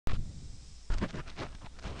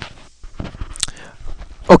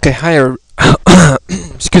Okay, hi.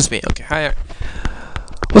 Excuse me. Okay, hi.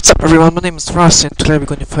 What's up, everyone? My name is Ross, and today we're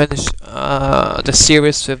going to finish the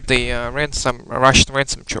series with the Russian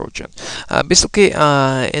ransom Trojan. Basically,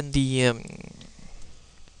 in the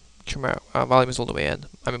volume is all the way in.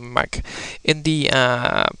 I mean, mic. In the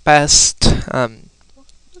past 2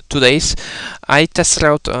 days, I tested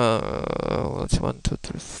out what's one, two,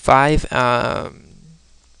 three, five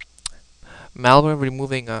malware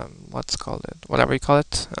removing what's called it, whatever you call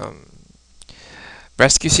it.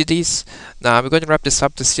 Rescue CDs. Now we're going to wrap this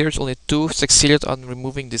up. The series only two succeeded on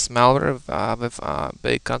removing this malware with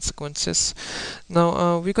big consequences.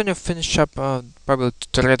 Now we're going to finish up probably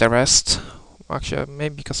today the rest. Actually,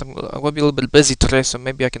 maybe because I will be a little bit busy today, so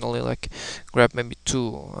maybe I can only like grab maybe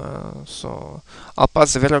two. So I'll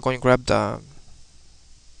pause the video, go and grab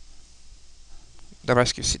the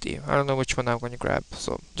rescue CD. I don't know which one I'm going to grab,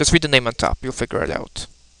 so just read the name on top. You'll figure it out.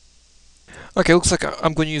 Okay, looks like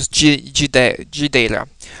I'm going to use G Data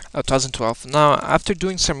 2012. Now, after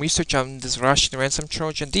doing some research on this Russian ransom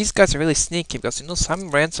Trojan, these guys are really sneaky because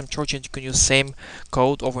some ransom Trojans you can use same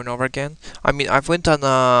code over and over again. I mean, I've went on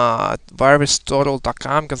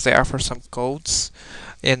virustotal.com because they offer some codes,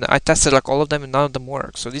 and I tested like all of them and none of them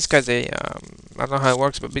work. So these guys, I don't know how it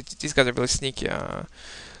works, but these guys are really sneaky.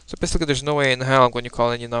 So basically, there's no way in hell I'm going to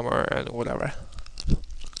call any number and whatever.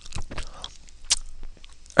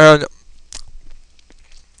 And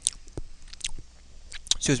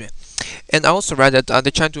excuse me. And I also read that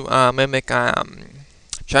they're trying to mimic, trying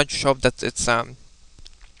to show that it's how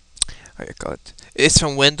you call it? It's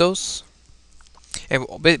from Windows, and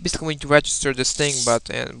basically we need to register this thing, but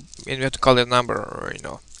and we have to call it a number, or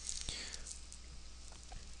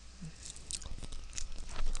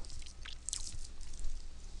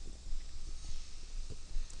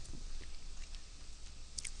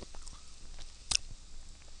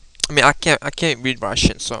I mean, I can't read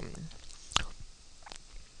Russian, so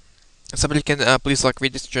somebody can please like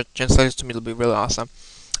read this translate it to me. It'll be really awesome.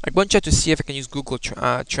 I'm going to try to see if I can use Google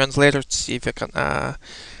Translator to see if I can. I'm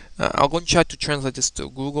going to try to translate this to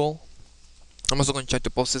Google. I'm also going to try to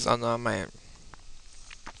post this on my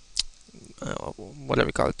whatever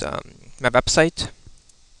you call it, my website.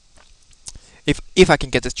 If I can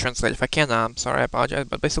get this translated. If I can, I'm sorry, I apologize.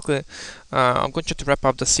 But basically, I'm going to try to wrap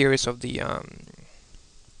up the series of the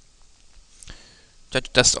try to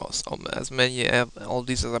test as many all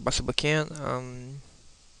these as I possibly can.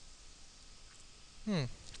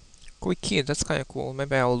 Quick key, that's kind of cool.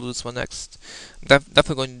 Maybe I'll do this one next.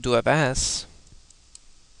 Definitely going to do a pass.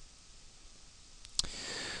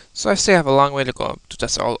 So I still have a long way to go to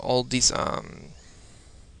test all these.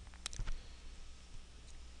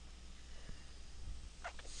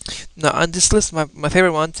 Now on this list, my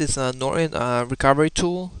favorite one is Norton recovery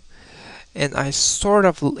tool, and I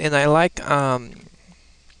like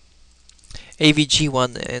AVG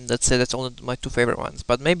one, and that's it. That's only my two favorite ones.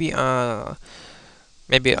 But maybe I'll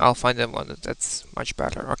find one that's much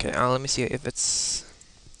better. Okay, let me see if it's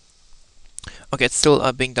okay. It's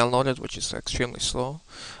still being downloaded, which is extremely slow.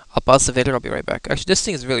 I'll pause the video. I'll be right back. Actually, this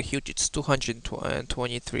thing is really huge. It's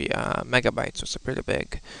 223 megabytes, so it's pretty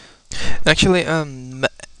big. Actually,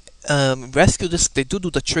 Rescue Disk, they do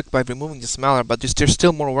the trick by removing this malware, but there's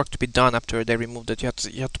still more work to be done after they remove it. You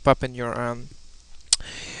have to pop in your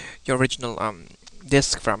original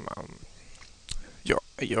disk from your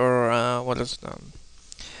what is it,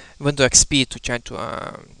 Windows XP to try to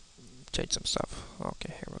change some stuff.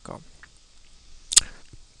 Okay, here we go.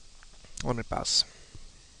 Let me pause.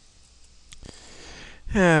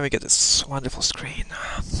 We get this wonderful screen.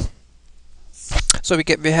 So we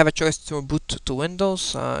have a choice to boot to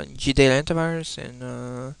Windows, G Data AntiVirus, and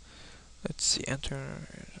let's see, enter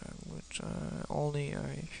only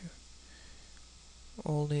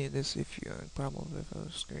only this if you have problem with the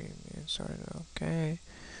screen. Sorry, okay.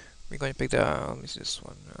 We're going to pick the let me see this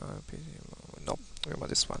one. Nope, we want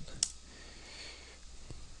this one.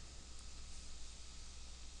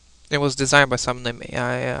 It was designed by someone named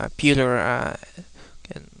Peter, and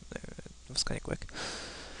it was kind of quick.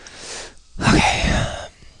 Okay.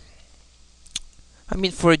 I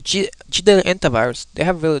mean, for G Data AntiVirus,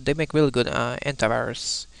 they make really good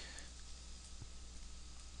antivirus.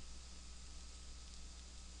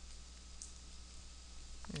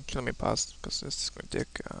 Okay, let me pause because this is going to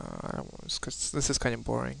take. I don't want because this is kind of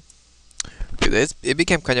boring. Okay, it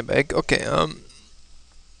became kind of big. Okay,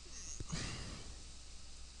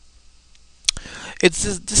 this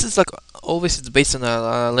is like always it's based on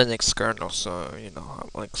a Linux kernel, so you know how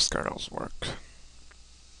Linux kernels work.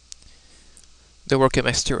 They work in a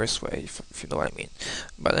mysterious way, if you know what I mean.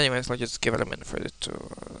 But anyways, let's just give it a minute for it to.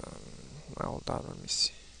 Well done. Let me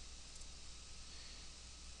see.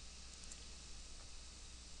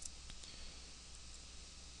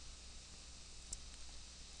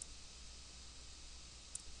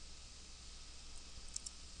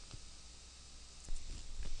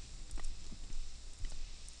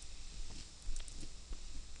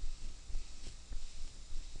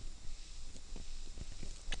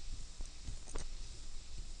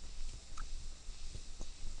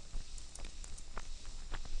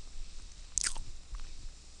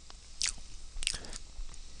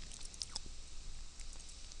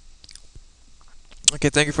 Okay,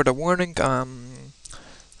 thank you for the warning.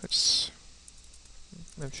 Let's.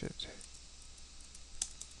 Let me should.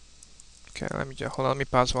 Okay, let me just hold on. Let me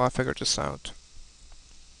pause while I figure this out.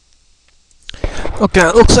 Okay,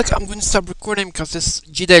 it looks like I'm going to stop recording because this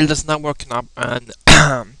GDAL does not work in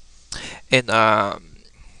in um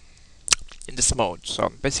in this mode.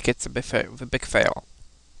 So basically, it's a big fail.